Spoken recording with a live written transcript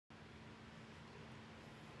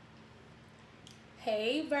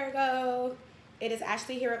Hey Virgo, it is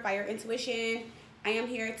Ashley here at Fire Intuition. I am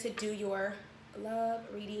here to do your love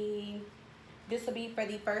reading. This will be for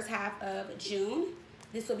the first half of June.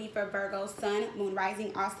 This will be for Virgo, Sun, Moon,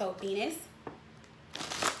 Rising, also Venus.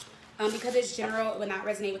 Because it's general, it will not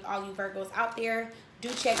resonate with all you Virgos out there. Do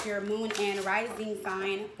check your Moon and Rising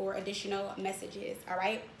sign for additional messages, all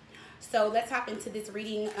right? So let's hop into this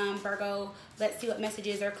reading, Virgo. Let's see what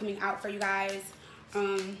messages are coming out for you guys.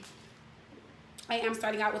 I am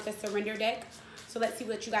starting out with a surrender deck. So let's see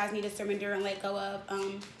what you guys need to surrender and let go of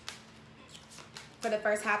for the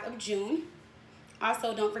first half of June.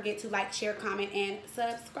 Also, don't forget to like, share, comment, and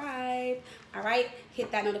subscribe. All right,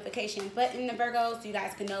 hit that notification button, the Virgos, so you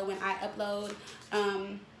guys can know when I upload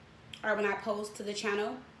or when I post to the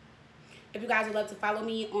channel. If you guys would love to follow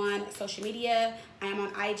me on social media, I am on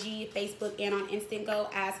IG, Facebook, and on Instagram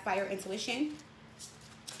as Fire Intuition.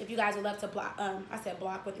 If you guys would love to block, I said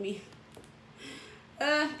block with me.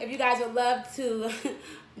 If you guys would love to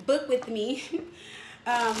book with me,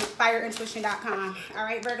 fireintuition.com. All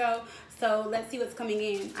right, Virgo. So let's see what's coming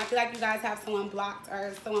in. I feel like you guys have someone blocked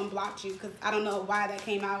or someone blocked you because I don't know why that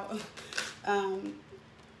came out.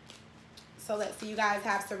 So let's see. You guys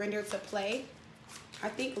have surrender to play. I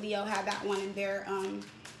think Leo had that one in their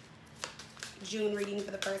June reading for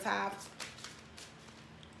the first half.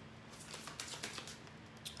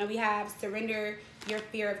 And we have surrender your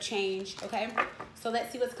fear of change, okay? So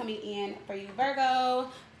let's see what's coming in for you, Virgo,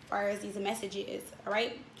 as far as these messages, all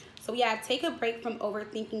right? So we have take a break from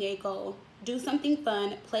overthinking a goal. Do something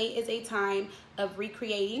fun. Play is a time of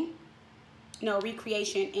recreation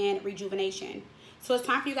and rejuvenation. So it's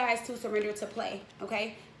time for you guys to surrender to play,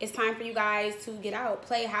 okay? It's time for you guys to get out,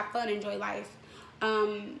 play, have fun, enjoy life.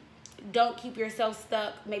 Don't keep yourself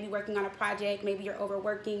stuck, maybe working on a project, maybe you're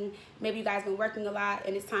overworking, maybe you guys been working a lot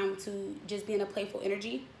and it's time to just be in a playful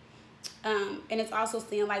energy. And it's also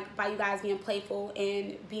seeing like by you guys being playful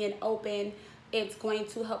and being open, it's going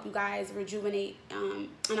to help you guys rejuvenate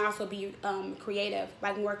and also be creative,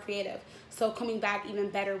 like more creative. So coming back even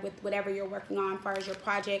better with whatever you're working on as far as your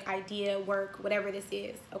project, idea, work, whatever this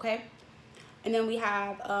is, okay? And then we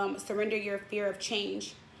have surrender your fear of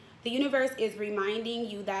change. The universe is reminding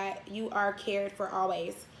you that you are cared for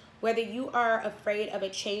always. Whether you are afraid of a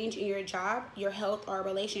change in your job, your health, or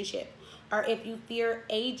relationship, or if you fear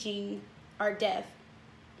aging or death.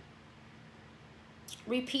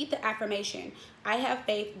 Repeat the affirmation. I have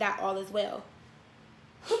faith that all is well.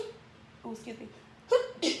 Oh, excuse me.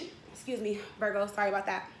 Excuse me, Virgo. Sorry about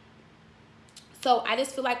that. So I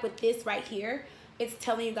just feel like with this right here, it's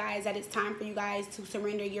telling you guys that it's time for you guys to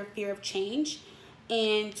surrender your fear of change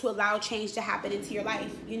and to allow change to happen into your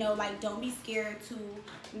life. You know, like don't be scared to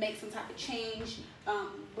make some type of change.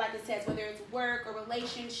 Like it says, whether it's work or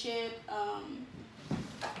relationship,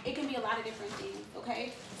 it can be a lot of different things,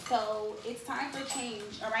 okay? So it's time for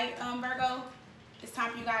change, all right, Virgo? It's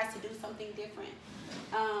time for you guys to do something different.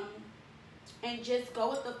 And just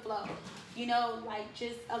go with the flow. You know, like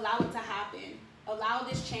just allow it to happen. Allow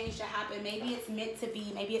this change to happen. Maybe it's meant to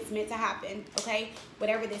be. Maybe it's meant to happen, okay?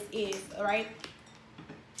 Whatever this is, all right?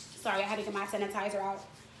 Sorry, I had to get my sanitizer out,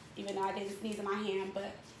 even though I didn't sneeze in my hand,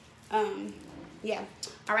 but yeah.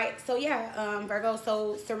 All right, so yeah, Virgo,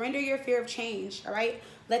 so surrender your fear of change, all right?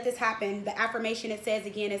 Let this happen. The affirmation it says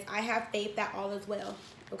again is, I have faith that all is well,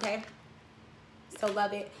 okay? So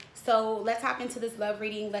love it. So let's hop into this love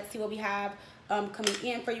reading. Let's see what we have coming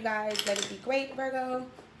in for you guys. Let it be great, Virgo.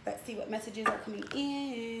 Let's see what messages are coming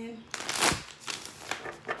in.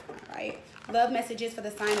 All right, love messages for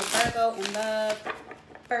the sign of Virgo and love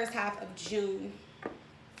first half of June.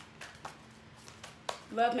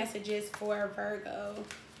 Love messages for Virgo,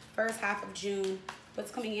 first half of June.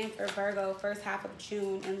 What's coming in for Virgo, first half of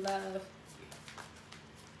June and love?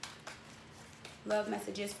 Love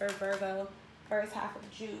messages for Virgo, first half of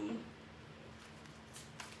June.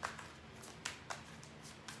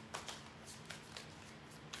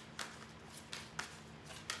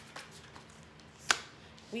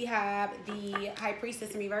 We have the High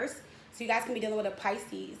Priestess in reverse. So you guys can be dealing with a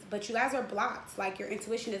Pisces, but you guys are blocked. Like your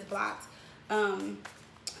intuition is blocked.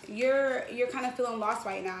 You're kind of feeling lost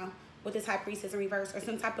right now with this High Priestess in reverse, or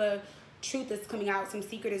some type of truth is coming out, some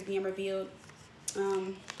secret is being revealed.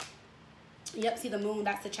 Yep, see the moon,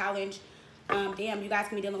 that's the challenge. Damn, you guys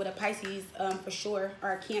can be dealing with a Pisces for sure,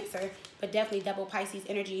 or a Cancer, but definitely double Pisces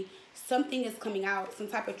energy. Something is coming out, some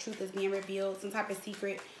type of truth is being revealed, some type of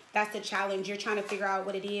secret. That's the challenge. You're trying to figure out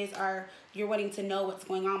what it is, or you're wanting to know what's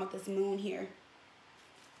going on with this moon here.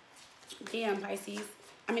 Damn, Pisces.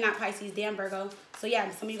 I mean, not Pisces, damn, Virgo. So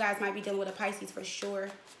yeah, some of you guys might be dealing with a Pisces for sure.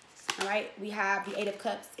 All right, we have the 8 of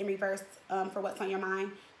Cups in reverse for what's on your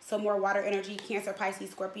mind. So more water energy, Cancer,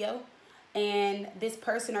 Pisces, Scorpio. And this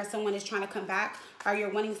person or someone is trying to come back, or you're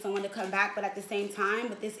wanting someone to come back, but at the same time,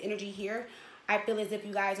 with this energy here, I feel as if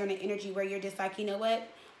you guys are in an energy where you're just like, you know what?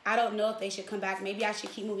 I don't know if they should come back. Maybe I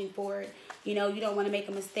should keep moving forward. You know, you don't want to make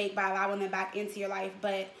a mistake by allowing them back into your life,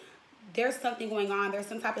 but there's something going on. There's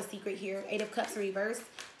some type of secret here. 8 of Cups in reverse.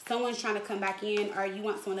 Someone's trying to come back in, or you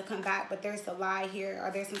want someone to come back, but there's a lie here,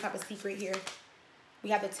 or there's some type of secret here. We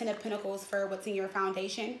have the 10 of Pentacles for what's in your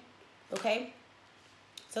foundation, okay?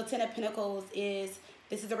 So 10 of Pentacles is,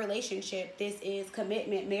 this is a relationship. This is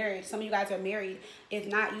commitment, marriage. Some of you guys are married. If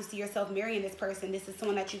not, you see yourself marrying this person. This is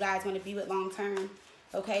someone that you guys want to be with long term,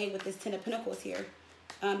 okay, with this 10 of Pentacles here.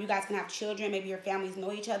 You guys can have children. Maybe your families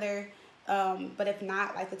know each other. But if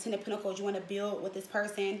not, like the 10 of Pentacles, you want to build with this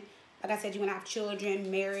person. Like I said, you want to have children,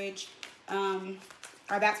 marriage, or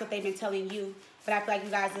that's what they've been telling you. But I feel like you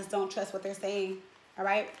guys just don't trust what they're saying, all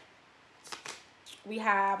right? We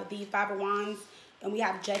have the 5 of Wands, and we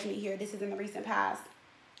have Judgment here. This is in the recent past.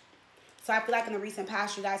 So I feel like in the recent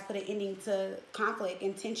past, you guys put an ending to conflict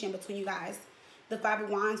and tension between you guys. The 5 of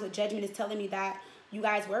Wands with Judgment is telling me that you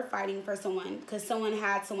guys were fighting for someone because someone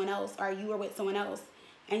had someone else, or you were with someone else,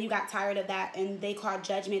 and you got tired of that, and they called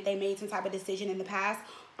judgment. They made some type of decision in the past,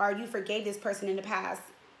 or you forgave this person in the past,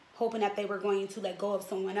 hoping that they were going to let go of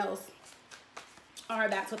someone else, or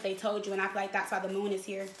that's what they told you. And I feel like that's why the Moon is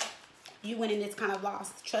here. You went in this kind of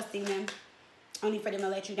lost, trusting them, only for them to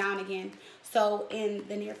let you down again. So in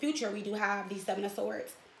the near future, we do have the 7 of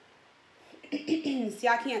Swords. See,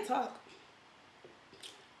 I can't talk.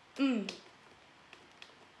 Damn,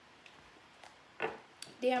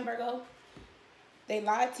 Virgo. They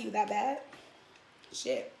lied to you that bad.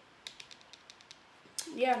 Shit.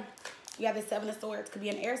 Yeah. You have the 7 of Swords. Could be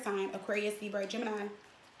an air sign. Aquarius, Libra, Gemini.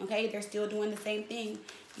 Okay? They're still doing the same thing.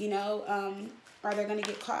 You know, or they're going to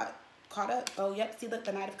get caught up. Oh, yep. See, look,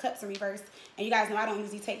 the Knight of Cups in reverse. And you guys know I don't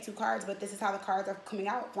usually take 2 cards, but this is how the cards are coming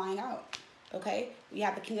out, flying out. Okay? We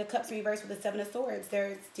have the King of Cups in reverse with the 7 of Swords.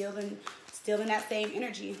 They're still in that same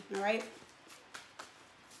energy. All right?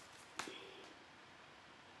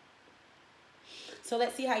 So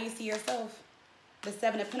let's see how you see yourself. The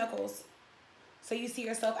 7 of Pentacles. So you see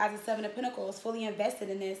yourself as a 7 of Pentacles, fully invested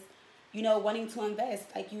in this. You know, wanting to invest.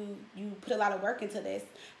 Like you put a lot of work into this.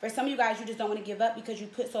 For some of you guys, you just don't want to give up because you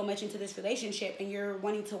put so much into this relationship, and you're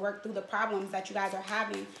wanting to work through the problems that you guys are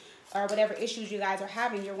having, or whatever issues you guys are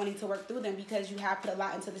having. You're wanting to work through them because you have put a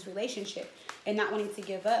lot into this relationship and not wanting to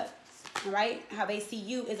give up. All right? How they see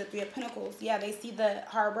you is a 3 of Pentacles. Yeah, they see the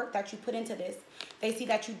hard work that you put into this. They see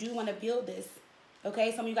that you do want to build this.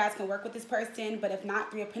 Okay, some of you guys can work with this person, but if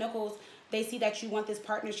not, 3 of Pentacles, they see that you want this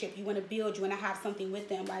partnership. You want to build. You want to have something with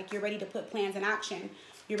them. Like you're ready to put plans in action.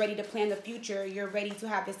 You're ready to plan the future. You're ready to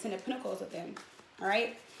have this 10 of Pentacles with them. All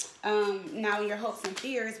right. Now in your hopes and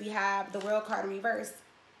fears, we have the World card in reverse.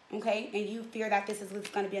 Okay, and you fear that this is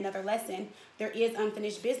going to be another lesson. There is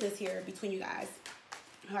unfinished business here between you guys.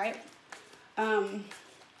 All right.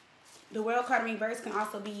 The World card in reverse can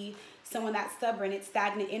also be someone that's stubborn. It's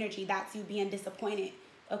stagnant energy. That's you being disappointed.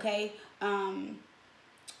 Okay.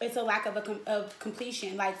 It's a lack of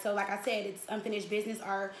completion. Like, so like I said, it's unfinished business,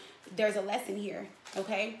 or there's a lesson here.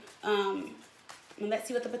 Okay. And let's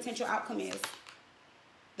see what the potential outcome is.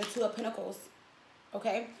 The 2 of Pentacles.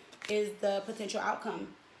 Okay. Is the potential outcome.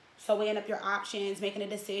 So weighing up your options, making a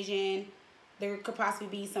decision. There could possibly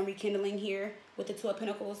be some rekindling here with the 2 of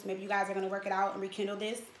Pentacles. Maybe you guys are going to work it out and rekindle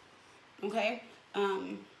this. Okay.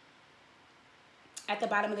 At the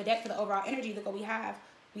bottom of the deck for the overall energy, look what we have.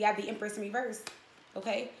 We have the Empress in reverse.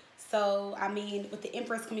 Okay. So, I mean, with the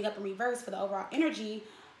Empress coming up in reverse for the overall energy,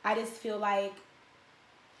 I just feel like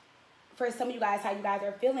for some of you guys, how you guys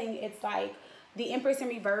are feeling, it's like the Empress in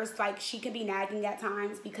reverse, like she can be nagging at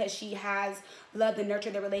times because she has loved and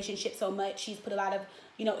nurtured the relationship so much. She's put a lot of,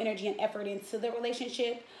 you know, energy and effort into the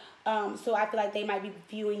relationship. So I feel like they might be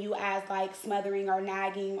viewing you as like smothering or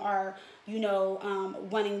nagging, or, you know,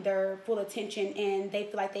 wanting their full attention, and they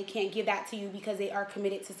feel like they can't give that to you because they are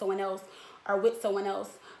committed to someone else or with someone else.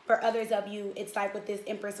 For others of you, it's like with this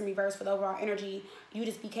Empress in reverse for the overall energy, you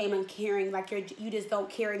just became uncaring. Like you just don't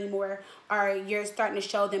care anymore, or you're starting to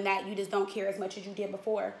show them that you just don't care as much as you did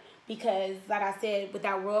before. Because like I said, with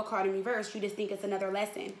that World card in reverse, you just think it's another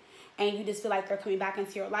lesson, and you just feel like they're coming back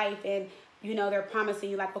into your life, and you know, they're promising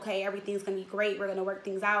you like, okay, everything's going to be great. We're going to work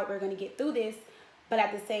things out. We're going to get through this. But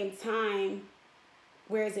at the same time,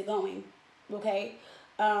 where is it going? Okay.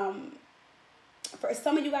 For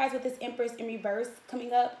some of you guys with this Empress in reverse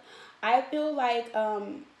coming up, I feel like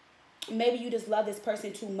maybe you just love this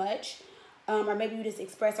person too much. or maybe you just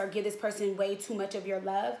express or give this person way too much of your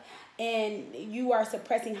love, and you are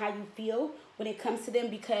suppressing how you feel when it comes to them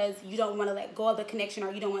because you don't want to let go of the connection,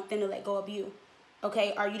 or you don't want them to let go of you,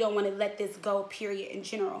 okay? Or you don't want to let this go, period, in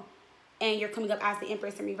general. And you're coming up as the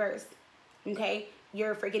Empress in reverse, okay?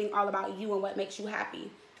 You're forgetting all about you and what makes you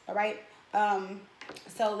happy, all right?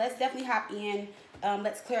 So let's definitely hop in.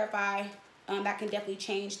 Let's clarify. That can definitely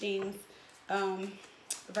change things,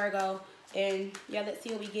 Virgo. And yeah, let's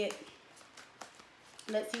see what we get.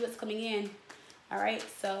 Let's see what's coming in. All right,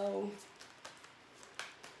 so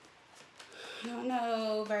I don't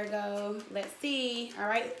know, Virgo. Let's see. All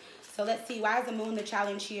right, so let's see. Why is the moon the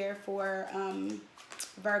challenge here for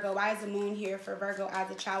Virgo? Why is the moon here for Virgo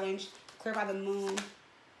as a challenge? Clarify the moon.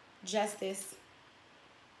 Justice.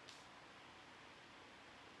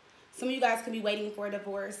 Some of you guys could be waiting for a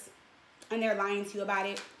divorce and they're lying to you about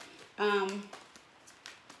it.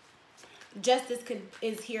 Justice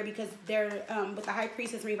is here because they're with the High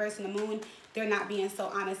Priestess reversing the moon, they're not being so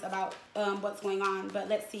honest about what's going on. But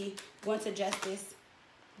let's see, going to Justice,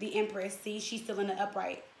 the Empress. See, she's still in the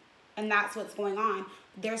upright, and that's what's going on.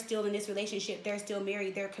 They're still in this relationship. They're still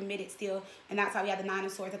married. They're committed still, and that's why we have the Nine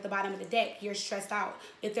of Swords at the bottom of the deck. You're stressed out.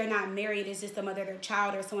 If they're not married, it's just the mother of their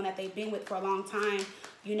child or someone that they've been with for a long time,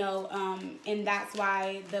 you know, and that's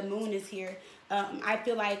why the moon is here. I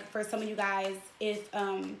feel like for some of you guys,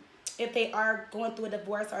 if they are going through a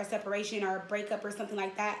divorce or a separation or a breakup or something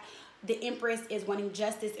like that, the Empress is wanting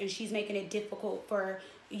justice, and she's making it difficult for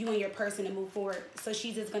you and your person to move forward. So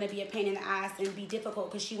she's just going to be a pain in the ass and be difficult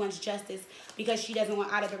because she wants justice, because she doesn't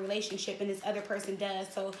want out of the relationship and this other person does.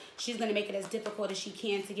 So she's going to make it as difficult as she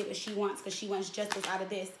can to get what she wants because she wants justice out of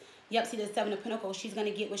this. Yep, see the Seven of Pentacles. She's going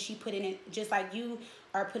to get what she put in it, just like you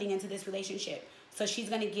are putting into this relationship. So she's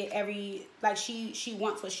going to get she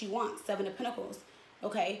wants what she wants. Seven of Pentacles.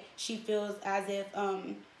 Okay, she feels as if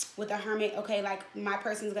with the Hermit, okay, like my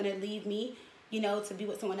person's gonna leave me, you know, to be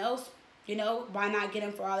with someone else, you know, why not get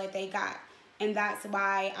them for all that they got? And that's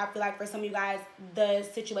why I feel like for some of you guys, the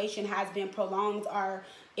situation has been prolonged, or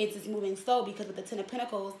it's just moving slow, because with the Ten of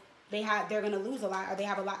Pentacles, they're gonna lose a lot, or they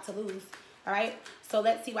have a lot to lose. All right, so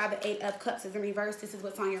let's see why the Eight of Cups is in reverse. This is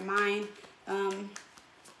what's on your mind,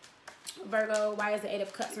 Virgo. Why is the Eight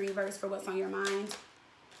of Cups in reverse for what's on your mind?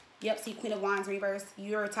 Yep, see Queen of Wands reverse.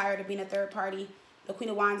 You're tired of being a third party. The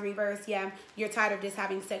Queen of Wands reverse, yeah. You're tired of just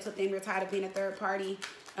having sex with them. You're tired of being a third party.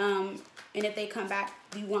 And if they come back,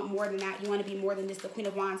 you want more than that. You want to be more than just the Queen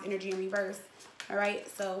of Wands energy in reverse. All right,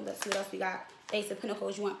 so let's see what else we got. Ace of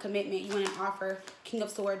Pentacles, you want commitment. You want an offer. King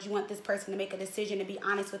of Swords, you want this person to make a decision and be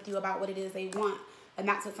honest with you about what it is they want. And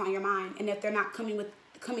that's what's on your mind. And if they're not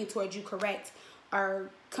coming towards you correct, or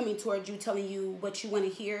coming towards you telling you what you want to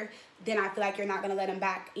hear, then I feel like you're not going to let them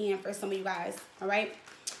back in for some of you guys. All right,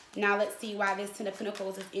 now let's see why this Ten of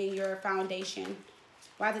Pentacles is in your foundation.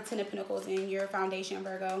 Why is the Ten of Pentacles in your foundation,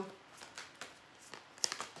 Virgo?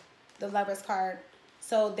 The Lover's card.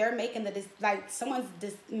 So they're making someone's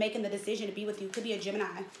making the decision to be with you. Could be a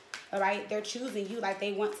Gemini. All right, they're choosing you, like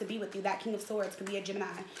they want to be with you. That King of Swords could be a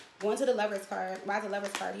Gemini. Going to the Lover's card. Why is the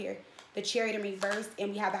Lover's card here? The Chariot in reverse,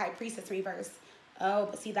 and we have the High Priestess in reverse. Oh,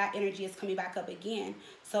 but see, that energy is coming back up again.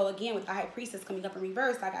 So again, with the High Priestess coming up in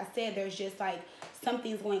reverse, like I said, there's just like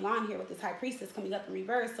something's going on here with this High Priestess coming up in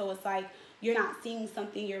reverse. So it's like you're not seeing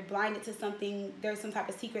something, you're blinded to something. There's some type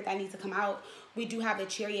of secret that needs to come out. We do have the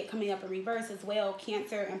Chariot coming up in reverse as well,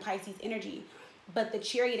 Cancer and Pisces energy. But the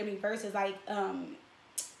Chariot in reverse is like,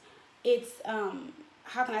 it's,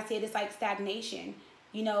 how can I say it? It's like stagnation.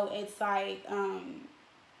 You know, it's like,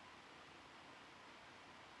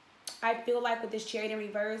 I feel like with this Chariot in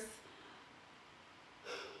reverse,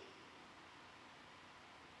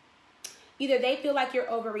 either they feel like you're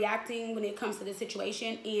overreacting when it comes to the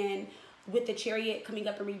situation, and with the Chariot coming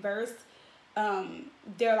up in reverse,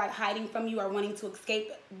 they're like hiding from you or wanting to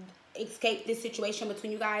escape this situation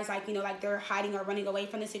between you guys. Like, you know, like they're hiding or running away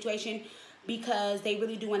from the situation because they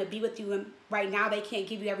really do want to be with you, and right now they can't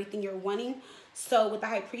give you everything you're wanting. So with the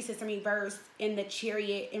High Priestess in reverse and the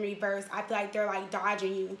Chariot in reverse, I feel like they're like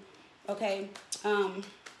dodging you. Okay, I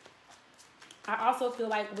also feel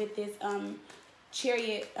like with this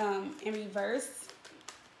Chariot in reverse,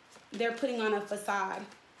 they're putting on a facade,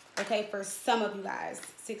 okay, for some of you guys.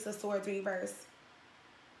 Six of Swords in reverse.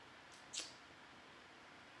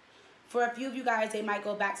 For a few of you guys, they might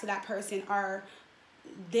go back to that person or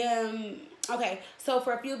them. Okay, so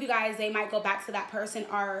for a few of you guys, they might go back to that person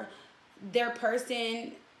or their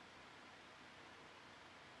person.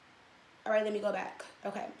 All right, let me go back.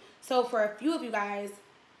 Okay. So for a few of you guys,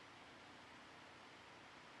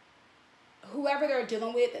 whoever they're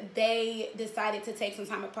dealing with, they decided to take some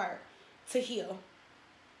time apart to heal.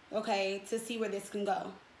 okay, to see where this can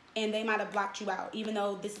go. And they might have blocked you out, even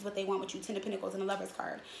though this is what they want with you, 10 of Pentacles and the Lovers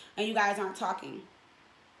card. And you guys aren't talking.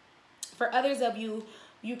 For others of you,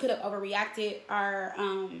 you could have overreacted, or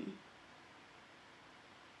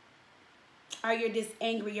you're just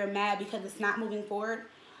angry, you're mad because it's not moving forward.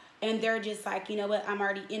 And they're just like, you know what, I'm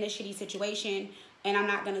already in a shitty situation, and I'm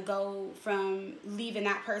not going to go from leaving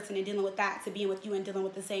that person and dealing with that to being with you and dealing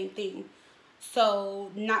with the same thing.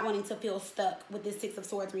 So not wanting to feel stuck with this 6 of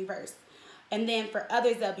Swords reverse. And then for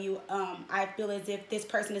others of you, I feel as if this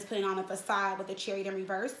person is putting on a facade with the Chariot in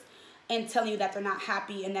reverse and telling you that they're not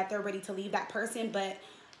happy and that they're ready to leave that person. But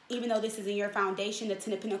even though this is in your foundation, the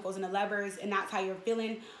 10 of Pentacles and the Lovers, and that's how you're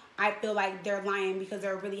feeling, I feel like they're lying because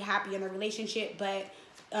they're really happy in their relationship, but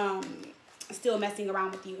still messing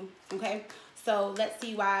around with you, okay? So let's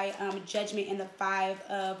see why Judgment and the 5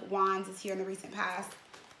 of Wands is here in the recent past.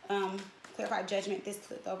 Clarify Judgment, this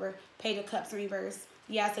flipped over. Page of Cups in reverse.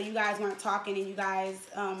 Yeah, so you guys weren't talking and you guys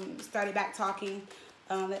started back talking.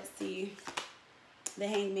 Let's see. The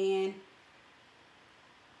Hangman.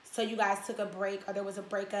 So you guys took a break, or there was a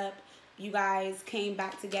breakup. You guys came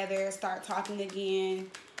back together, start talking again.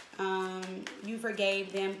 You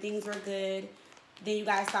forgave them. Things were good. Then you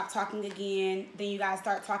guys stopped talking again. Then you guys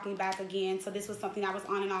start talking back again. So this was something that was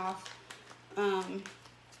on and off.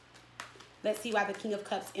 Let's see why the King of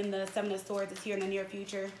Cups and the 7 of Swords is here in the near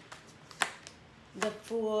future. The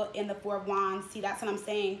Fool and the 4 of Wands. See, that's what I'm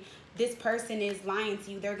saying. This person is lying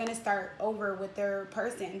to you. They're going to start over with their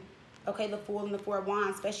person. Okay, the Fool and the 4 of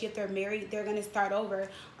Wands, especially if they're married, they're going to start over.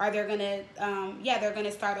 Or they're going to, yeah, they're going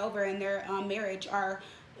to start over in their marriage or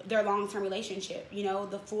their long-term relationship. You know,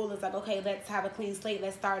 the Fool is like, okay, let's have a clean slate.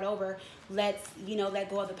 Let's start over. Let's, you know, let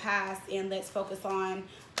go of the past and let's focus on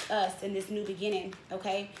us in this new beginning.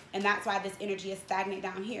 Okay, and that's why this energy is stagnant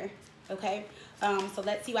down here. Okay, so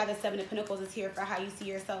let's see why the 7 of Pentacles is here for how you see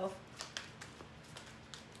yourself.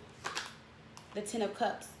 The 10 of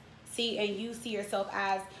Cups. See, and you see yourself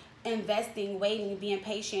as investing, waiting, being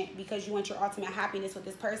patient because you want your ultimate happiness with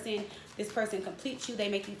this person. This person completes you. They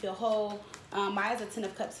make you feel whole. Why is the 10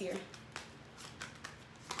 of Cups here?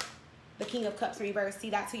 The King of Cups in reverse. See,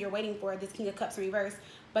 that's who you're waiting for, this King of Cups in reverse.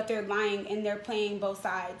 But they're lying and they're playing both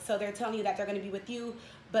sides. So they're telling you that they're going to be with you,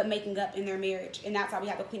 but making up in their marriage. And that's why we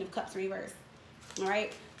have the Queen of Cups in reverse. All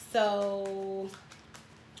right. So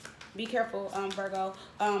be careful, Virgo.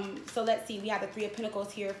 So let's see. We have the 3 of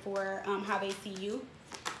Pentacles here for how they see you.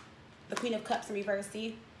 The Queen of Cups in reverse,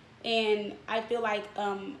 see? And I feel like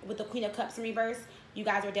with the Queen of Cups in reverse, you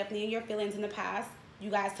guys are definitely in your feelings in the past. You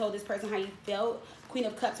guys told this person how you felt. Queen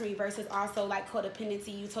of Cups in reverse is also like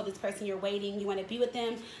codependency. You told this person you're waiting, you want to be with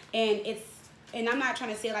them. And I'm not trying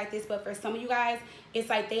to say it like this, but for some of you guys, it's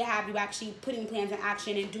like they have you actually putting plans in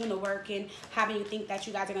action and doing the work and having you think that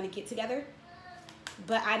you guys are going to get together.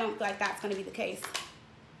 But I don't feel like that's going to be the case.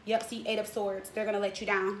 Yep, see, 8 of Swords. They're going to let you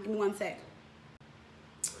down. Give me one sec.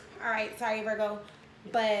 All right, sorry, Virgo.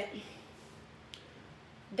 But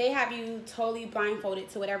they have you totally blindfolded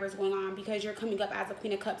to whatever's going on because you're coming up as a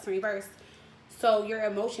Queen of Cups in reverse. So your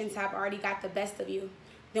emotions have already got the best of you.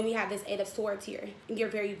 Then we have this 8 of Swords here. And you're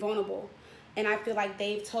very vulnerable. And I feel like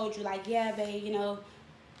they've told you, like, yeah, babe, you know,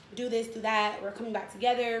 do this, do that. We're coming back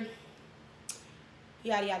together.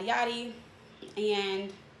 Yada, yada, yada.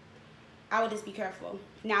 And I would just be careful.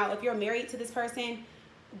 Now, if you're married to this person,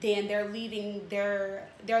 then they're leaving the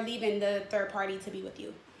 3rd party to be with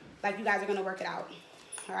you. Like, you guys are going to work it out.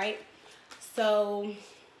 All right? So,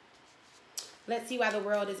 let's see why the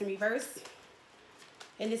World is in reverse.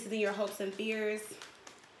 And this is in your hopes and fears.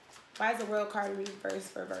 Why is the World card in reverse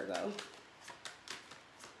for Virgo?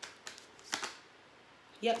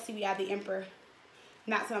 Yep, see, we have the Emperor.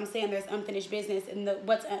 And that's what I'm saying. There's unfinished business. And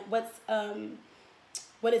what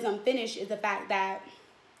is unfinished is the fact that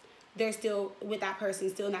they're still with that person,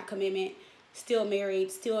 still in that commitment, still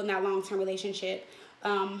married, still in that long-term relationship.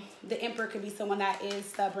 The Emperor could be someone that is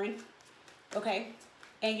stubborn, okay?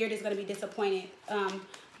 And you're just going to be disappointed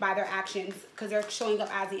by their actions because they're showing up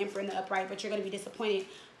as the Emperor in the upright, but you're going to be disappointed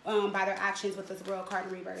by their actions with this World card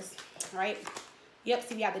in reverse, all right? Yep,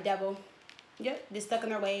 see, we have the Devil. Yep, they're stuck in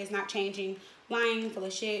their ways, not changing, lying, full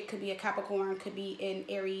of shit. Could be a Capricorn, could be in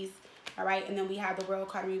Aries, all right? And then we have the World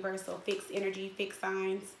card in reverse, so fixed energy, fixed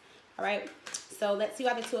signs, all right? So let's see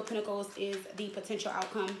why the 2 of Pentacles is the potential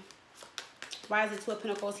outcome. Why is the 2 of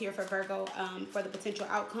Pentacles here for Virgo for the potential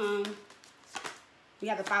outcome? We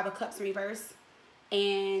have the 5 of Cups in reverse.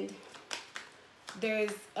 And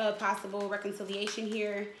there's a possible reconciliation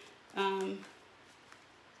here.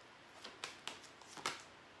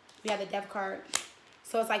 We have the Death card.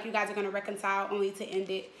 So it's like you guys are going to reconcile only to end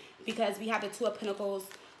it. Because we have the 2 of Pentacles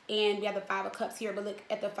and we have the 5 of Cups here, but look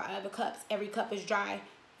at the 5 of Cups. Every cup is dry.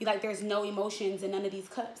 You like there's no emotions in none of these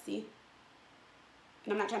cups, see?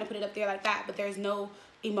 And I'm not trying to put it up there like that, but there's no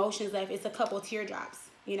emotions left. It's a couple teardrops,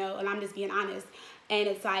 you know, and I'm just being honest. And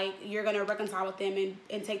it's like you're going to reconcile with them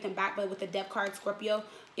and take them back. But with the Death card, Scorpio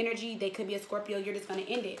energy, they could be a Scorpio. You're just going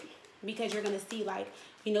to end it because you're going to see like,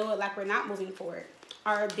 you know, like we're not moving forward.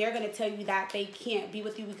 Or they're going to tell you that they can't be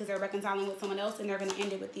with you because they're reconciling with someone else and they're going to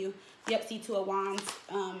end it with you. Yep, see 2 of Wands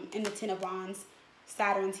and the 10 of Wands.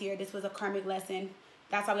 Saturn's here. This was a karmic lesson.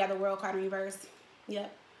 That's why we have the World card in reverse.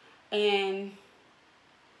 Yep. And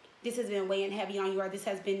this has been weighing heavy on you, or this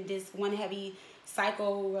has been this one heavy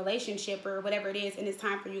cycle relationship or whatever it is, and it's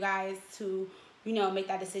time for you guys to, you know, make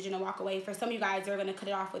that decision to walk away. For some of you guys, they're going to cut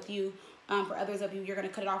it off with you. For others of you, you're going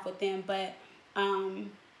to cut it off with them. But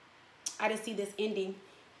I just see this ending,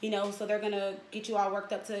 you know, so they're going to get you all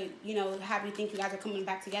worked up to, you know, have you think you guys are coming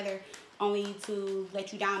back together only to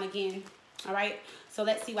let you down again. All right. So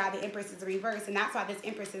let's see why the Empress is in reverse. And that's why this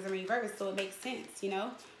Empress is in reverse. So it makes sense, you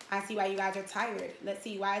know. I see why you guys are tired. Let's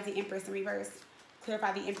see, why is the Empress in reverse?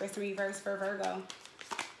 Clarify the Empress in reverse for Virgo.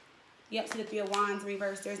 Yep, see the 3 of Wands in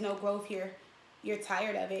reverse. There's no growth here. You're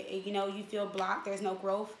tired of it. You know, you feel blocked. There's no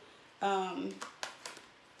growth.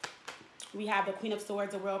 We have the Queen of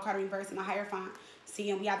Swords, the World card in reverse, and the Hierophant. See,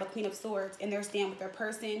 and we have the Queen of Swords, and they're staying with their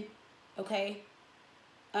person, okay?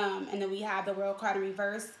 And then we have the World card in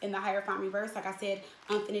reverse and the Hierophant reverse. Like I said,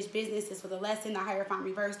 unfinished business is for the lesson. The Hierophant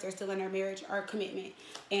reverse, they're still in their marriage or commitment.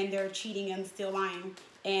 And they're cheating and still lying.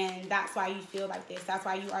 And that's why you feel like this. That's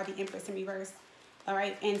why you are the Empress in reverse. All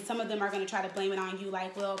right? And some of them are going to try to blame it on you.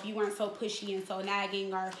 Like, well, if you weren't so pushy and so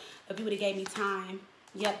nagging, or if you would have gave me time,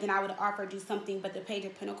 yep, then I would have offered you something. But the Page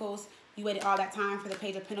of Pentacles, you waited all that time for the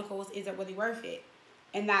Page of Pentacles. Is it really worth it?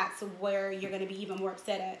 And that's where you're going to be even more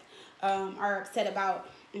upset at, or upset about.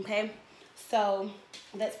 Okay, so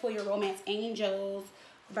let's pull your romance angels,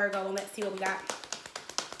 Virgo, and let's see what we got.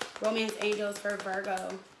 Romance angels for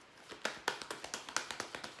Virgo.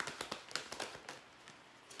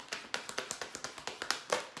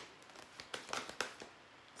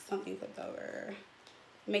 Something flipped over.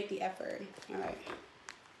 Make the effort. All right.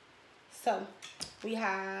 So we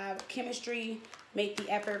have chemistry, make the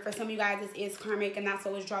effort. For some of you guys, this is karmic, and that's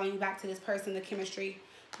what was drawing you back to this person, the chemistry.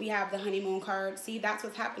 We have the honeymoon card. See, that's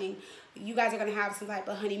what's happening. You guys are going to have some type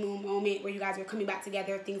of honeymoon moment where you guys are coming back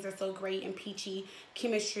together. Things are so great and peachy.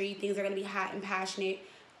 Chemistry. Things are going to be hot and passionate.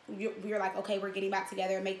 You're like, okay, we're getting back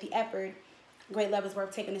together. Make the effort. Great love is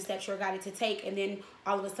worth taking the steps you're guided to take. And then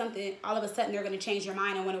all of a sudden, they're going to change your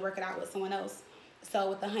mind and want to work it out with someone else. So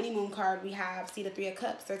with the honeymoon card, we have, see, the 3 of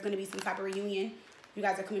Cups. There's going to be some type of reunion. You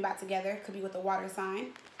guys are coming back together. Could be with a water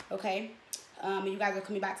sign. Okay. You guys are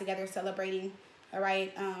coming back together celebrating. All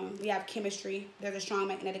right, we have chemistry. There's a strong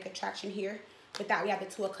magnetic attraction here. With that, we have the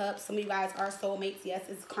 2 of Cups. Some of you guys are soulmates. Yes,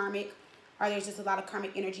 it's karmic. Or there's just a lot of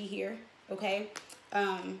karmic energy here. Okay.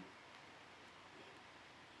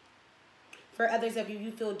 For others of you,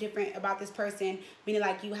 you feel different about this person, meaning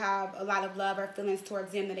like you have a lot of love or feelings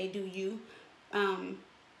towards them than they do you. And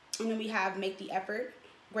then we have make the effort.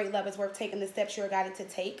 Great love is worth taking the steps you're guided to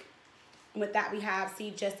take. And with that, we have,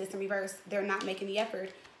 see, justice in reverse. They're not making the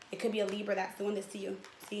effort. It could be a Libra that's doing this to you.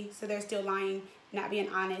 See? So they're still lying, not being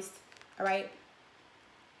honest. All right?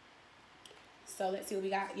 So let's see what we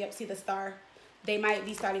got. Yep, see the star. They might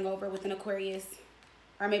be starting over with an Aquarius.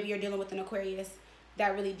 Or maybe you're dealing with an Aquarius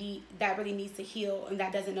that really needs to heal and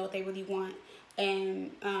that doesn't know what they really want.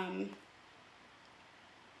 And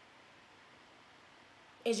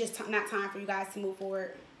it's just not time for you guys to move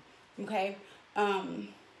forward. Okay?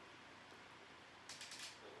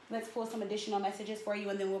 Let's pull some additional messages for you,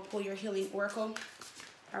 and then we'll pull your healing oracle.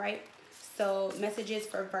 All right. So messages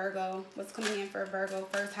for Virgo. What's coming in for Virgo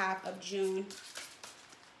first half of June?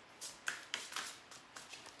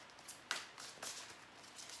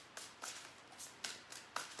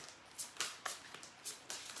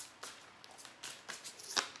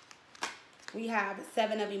 We have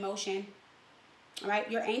 7 of emotion. All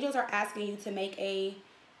right. Your angels are asking you to make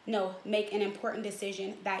an important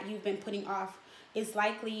decision that you've been putting off. It's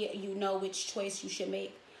likely you know which choice you should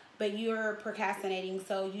make, but you're procrastinating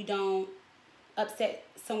so you don't upset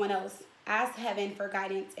someone else. Ask heaven for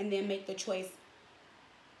guidance and then make the choice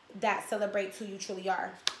that celebrates who you truly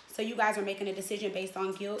are. So you guys are making a decision based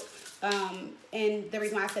on guilt. And the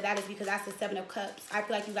reason why I said that is because that's the 7 of Cups. I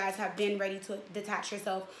feel like you guys have been ready to detach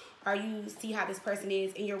yourself, or you see how this person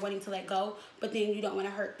is and you're wanting to let go, but then you don't want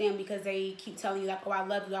to hurt them because they keep telling you like, oh, I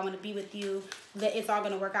love you, I want to be with you, that it's all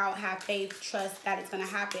going to work out, have faith, trust that it's going to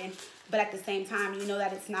happen. But at the same time, you know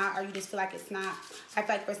that it's not, or you just feel like it's not. I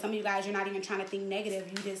feel like for some of you guys, you're not even trying to think negative.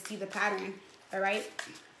 You just see the pattern, all right?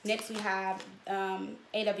 Next, we have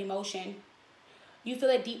 8 of emotion. You feel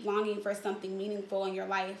a deep longing for something meaningful in your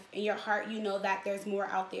life. In your heart, you know that there's more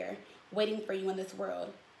out there waiting for you in this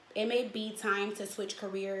world. It may be time to switch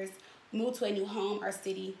careers, move to a new home or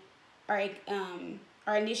city, or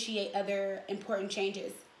initiate other important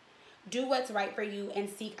changes. Do what's right for you and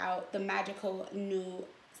seek out your magical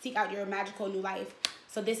new life.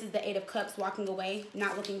 So this is the 8 of Cups, walking away,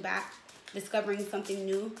 not looking back, discovering something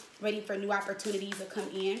new, ready for new opportunities to come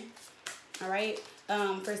in. All right.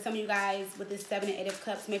 For some of you guys with this 7 and 8 of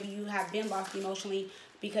Cups, maybe you have been lost emotionally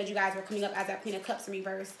because you guys were coming up as that Queen of Cups in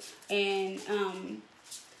reverse, and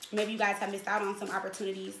maybe you guys have missed out on some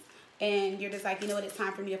opportunities, and you're just like, you know what, it's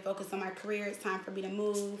time for me to focus on my career. It's time for me to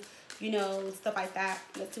move, you know, stuff like that.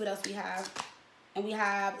 Let's see what else we have. And we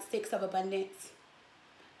have 6 of Abundance.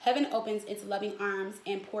 Heaven opens its loving arms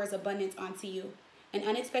and pours abundance onto you. An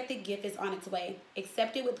unexpected gift is on its way.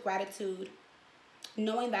 Accept it with gratitude,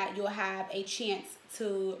 knowing that you'll have a chance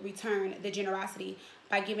to return the generosity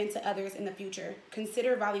by giving to others in the future.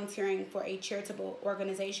 Consider volunteering for a charitable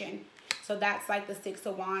organization. So that's like the 6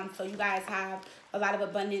 of Wands. So you guys have a lot of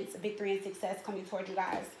abundance, victory, and success coming towards you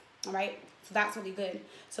guys. All right. So that's really good.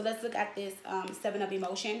 So let's look at this 7 of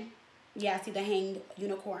emotion. Yeah, I see the Hanged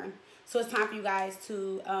Unicorn. So it's time for you guys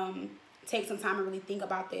to take some time and really think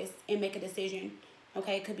about this and make a decision.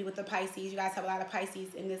 Okay, it could be with the Pisces. You guys have a lot of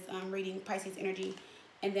Pisces in this reading, Pisces energy.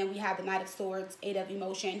 And then we have the Knight of Swords, 8 of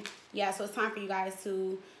emotion. Yeah, so it's time for you guys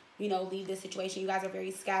to, you know, leave this situation. You guys are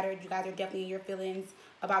very scattered. You guys are definitely in your feelings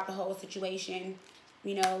about the whole situation.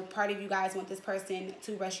 You know, part of you guys want this person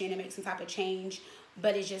to rush in and make some type of change,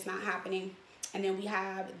 but it's just not happening. And then we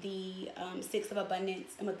have the 6 of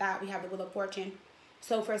Abundance. And with that, we have the Wheel of Fortune.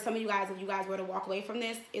 So for some of you guys, if you guys were to walk away from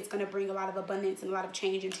this, it's going to bring a lot of abundance and a lot of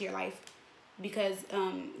change into your life. Because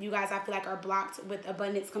you guys, I feel like, are blocked with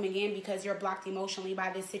abundance coming in because you're blocked emotionally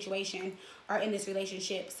by this situation or in this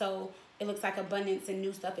relationship. So it looks like abundance and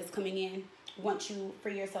new stuff is coming in once you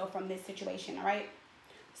free yourself from this situation, all right?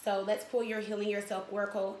 So let's pull your Healing Yourself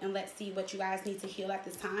Oracle and let's see what you guys need to heal at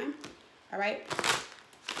this time, all right?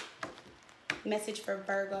 Message for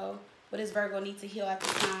Virgo. What does Virgo need to heal at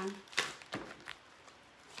this time?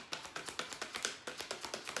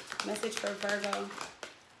 Message for Virgo.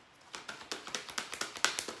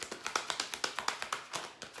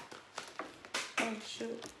 Oh,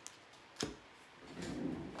 shoot.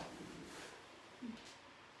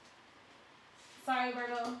 Sorry,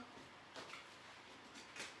 Virgo.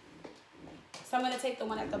 So I'm going to take the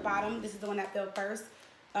one at the bottom. This is the one that fell first.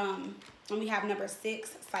 And we have number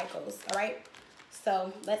 6, cycles. All right.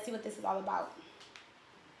 So let's see what this is all about.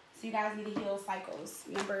 So you guys need to heal cycles.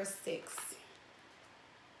 Number 6.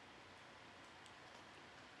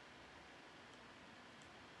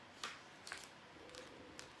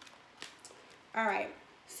 All right.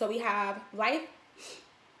 So we have life.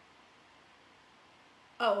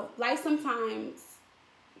 Oh, life sometimes.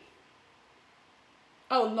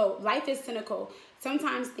 Oh, no. Life is cynical.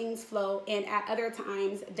 Sometimes things flow, and at other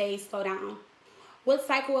times they slow down. What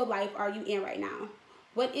cycle of life are you in right now?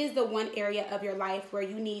 What is the one area of your life where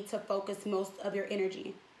you need to focus most of your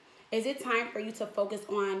energy? Is it time for you to focus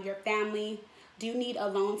on your family? Do you need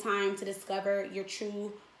alone time to discover your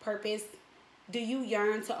true purpose? Do you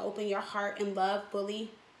yearn to open your heart and love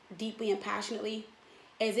fully, deeply, and passionately?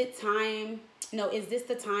 Is it time? No, is this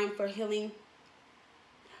the time for healing?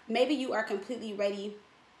 Maybe you are completely ready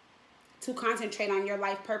to concentrate on your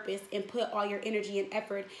life purpose and put all your energy and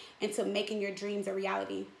effort into making your dreams a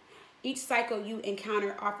reality. Each cycle you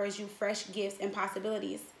encounter offers you fresh gifts and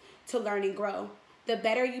possibilities to learn and grow. The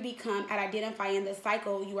better you become at identifying the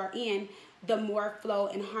cycle you are in, the more flow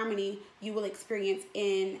and harmony you will experience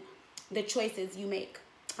in the choices you make.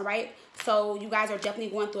 All right. So you guys are definitely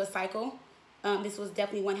going through a cycle. This was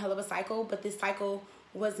definitely one hell of a cycle, but this cycle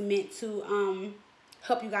was meant to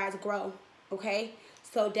help you guys grow. Okay.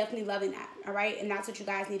 So definitely loving that. All right. And that's what you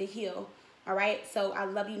guys need to heal. All right. So I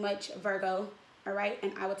love you much, Virgo. All right.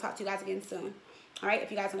 And I will talk to you guys again soon. All right.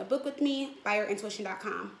 If you guys want to book with me,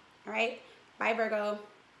 fireintuition.com. All right. Bye, Virgo.